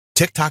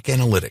TikTok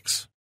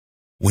analytics.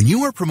 When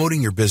you are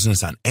promoting your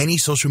business on any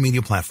social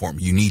media platform,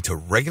 you need to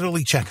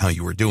regularly check how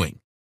you are doing.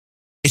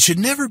 It should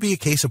never be a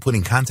case of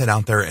putting content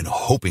out there and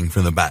hoping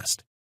for the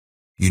best.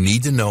 You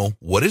need to know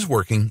what is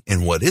working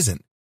and what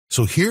isn't.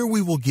 So here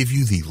we will give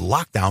you the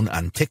lockdown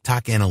on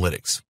TikTok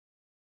analytics.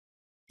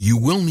 You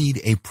will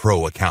need a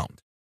pro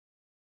account.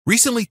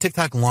 Recently,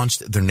 TikTok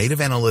launched their native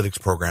analytics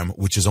program,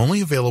 which is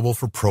only available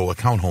for pro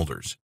account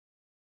holders.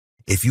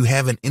 If you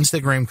have an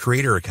Instagram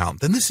creator account,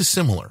 then this is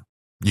similar.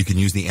 You can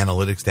use the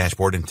analytics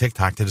dashboard in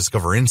TikTok to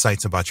discover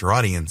insights about your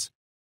audience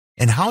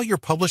and how your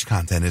published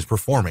content is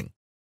performing.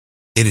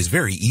 It is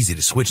very easy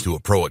to switch to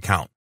a pro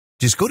account.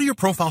 Just go to your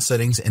profile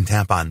settings and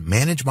tap on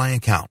Manage My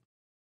Account.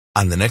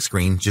 On the next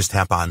screen, just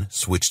tap on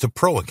Switch to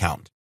Pro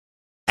Account.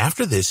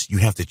 After this, you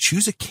have to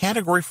choose a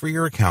category for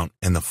your account,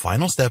 and the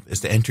final step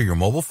is to enter your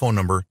mobile phone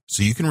number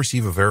so you can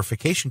receive a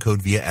verification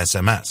code via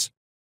SMS.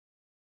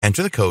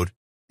 Enter the code,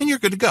 and you're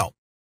good to go.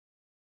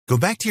 Go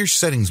back to your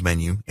settings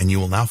menu and you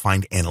will now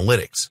find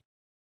Analytics.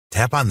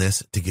 Tap on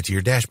this to get to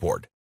your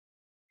dashboard.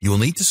 You will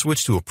need to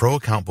switch to a pro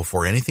account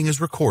before anything is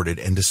recorded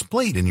and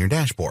displayed in your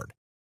dashboard.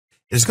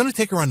 It is going to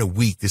take around a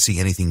week to see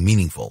anything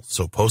meaningful,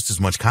 so post as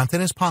much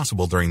content as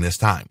possible during this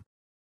time.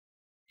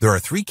 There are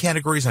 3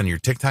 categories on your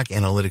TikTok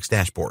Analytics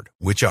dashboard,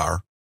 which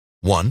are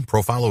 1.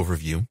 Profile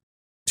Overview,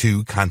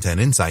 2. Content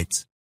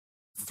Insights,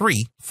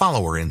 3.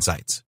 Follower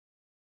Insights.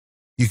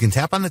 You can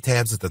tap on the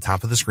tabs at the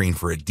top of the screen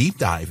for a deep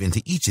dive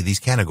into each of these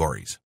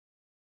categories.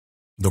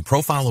 The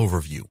Profile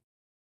Overview.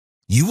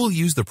 You will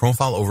use the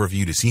Profile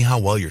Overview to see how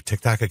well your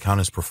TikTok account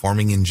is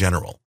performing in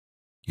general.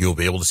 You will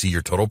be able to see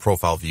your total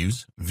profile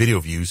views, video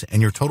views,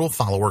 and your total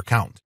follower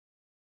count.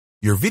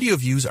 Your video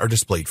views are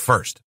displayed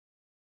first.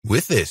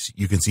 With this,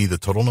 you can see the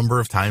total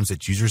number of times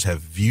that users have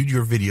viewed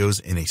your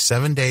videos in a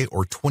 7-day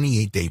or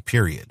 28-day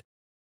period.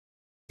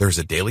 There's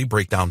a daily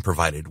breakdown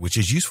provided, which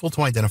is useful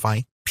to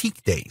identify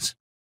peak days.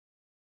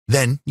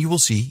 Then you will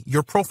see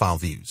your profile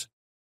views.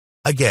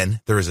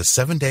 Again, there is a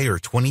 7-day or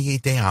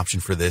 28-day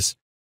option for this,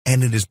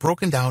 and it is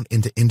broken down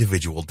into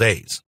individual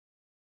days.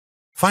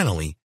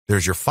 Finally,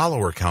 there's your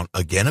follower count,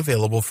 again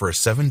available for a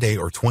 7-day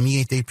or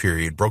 28-day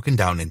period broken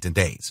down into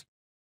days.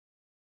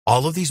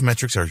 All of these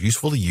metrics are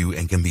useful to you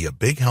and can be a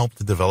big help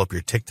to develop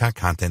your TikTok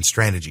content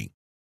strategy.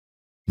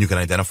 You can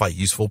identify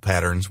useful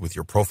patterns with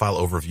your profile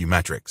overview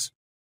metrics.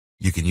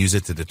 You can use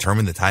it to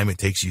determine the time it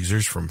takes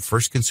users from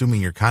first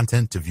consuming your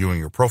content to viewing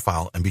your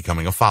profile and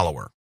becoming a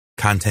follower.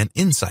 Content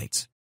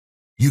Insights.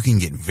 You can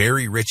get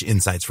very rich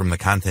insights from the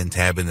Content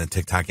tab in the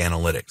TikTok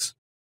Analytics.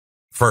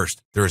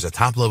 First, there is a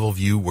top-level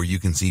view where you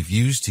can see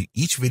views to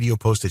each video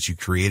post that you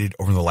created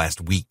over the last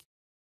week.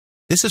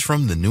 This is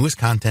from the newest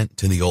content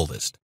to the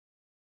oldest.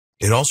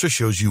 It also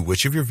shows you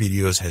which of your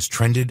videos has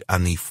trended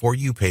on the For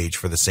You page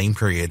for the same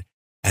period,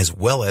 as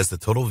well as the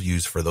total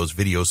views for those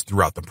videos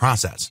throughout the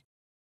process.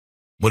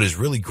 What is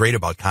really great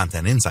about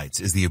Content Insights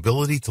is the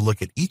ability to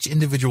look at each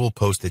individual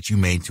post that you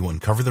made to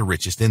uncover the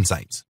richest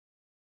insights.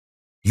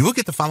 You will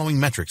get the following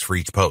metrics for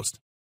each post: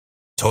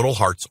 total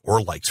hearts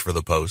or likes for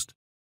the post,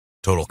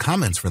 total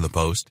comments for the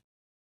post,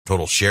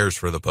 total shares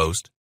for the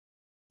post,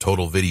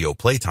 total video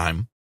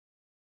playtime,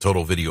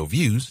 total video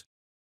views,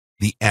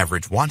 the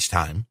average watch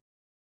time,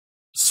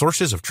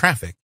 sources of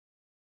traffic,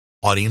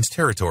 audience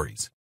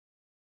territories.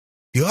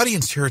 The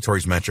audience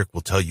territories metric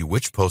will tell you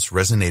which posts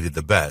resonated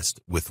the best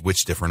with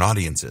which different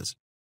audiences.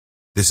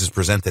 This is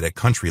presented at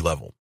country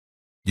level.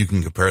 You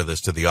can compare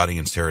this to the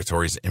audience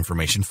territories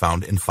information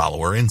found in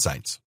Follower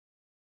Insights.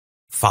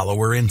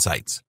 Follower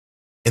Insights.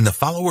 In the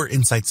Follower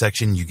Insights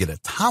section, you get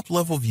a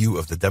top-level view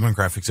of the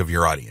demographics of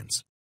your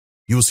audience.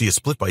 You will see a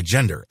split by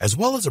gender, as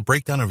well as a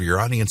breakdown of your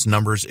audience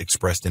numbers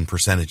expressed in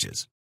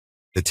percentages.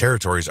 The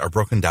territories are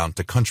broken down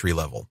to country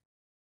level.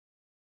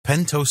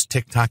 Pentost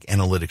TikTok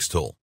Analytics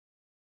Tool.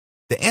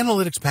 The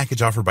analytics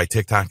package offered by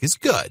TikTok is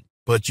good,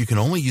 but you can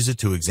only use it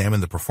to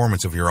examine the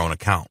performance of your own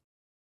account.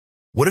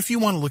 What if you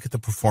want to look at the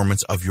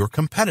performance of your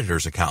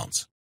competitors'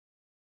 accounts?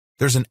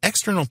 There's an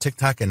external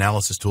TikTok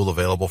analysis tool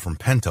available from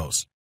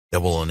Pentost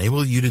that will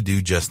enable you to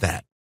do just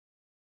that.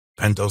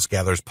 Pentost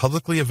gathers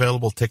publicly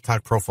available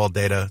TikTok profile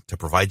data to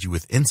provide you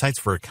with insights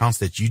for accounts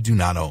that you do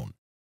not own.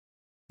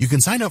 You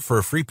can sign up for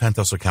a free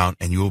Pentost account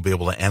and you will be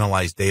able to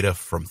analyze data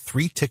from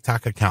 3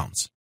 TikTok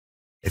accounts.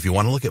 If you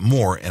want to look at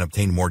more and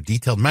obtain more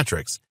detailed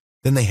metrics,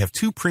 then they have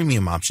 2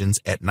 premium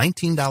options at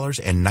 $19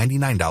 and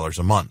 $99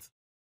 a month.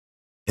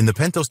 In the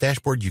Pentost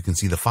dashboard, you can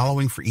see the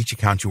following for each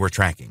account you are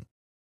tracking: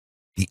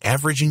 the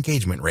average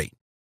engagement rate,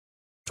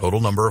 total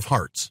number of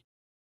hearts,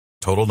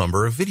 total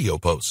number of video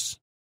posts,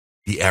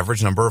 the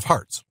average number of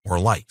hearts or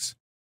likes,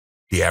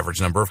 the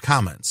average number of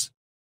comments,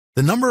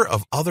 the number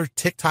of other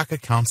TikTok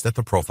accounts that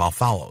the profile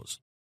follows.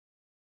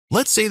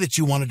 Let's say that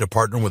you wanted to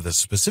partner with a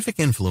specific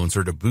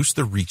influencer to boost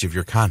the reach of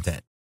your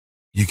content.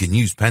 You can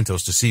use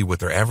Pentost to see what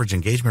their average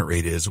engagement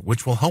rate is,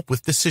 which will help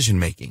with decision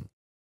making.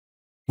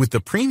 With the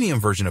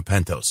premium version of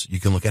Pentost, you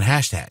can look at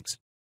hashtags.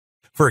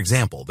 For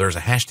example, there's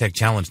a hashtag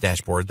challenge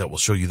dashboard that will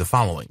show you the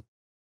following: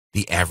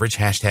 the average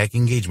hashtag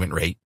engagement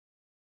rate,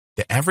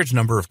 the average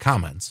number of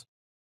comments,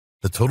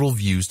 the total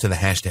views to the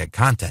hashtag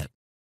content,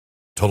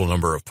 total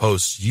number of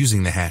posts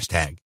using the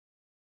hashtag,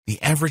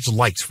 the average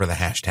likes for the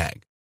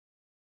hashtag.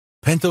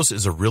 Pentos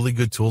is a really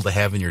good tool to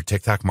have in your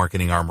TikTok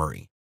marketing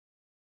armory.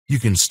 You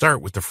can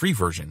start with the free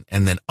version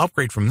and then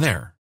upgrade from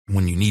there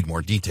when you need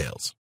more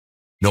details.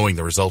 Knowing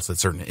the results that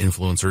certain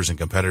influencers and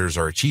competitors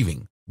are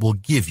achieving will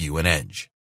give you an edge.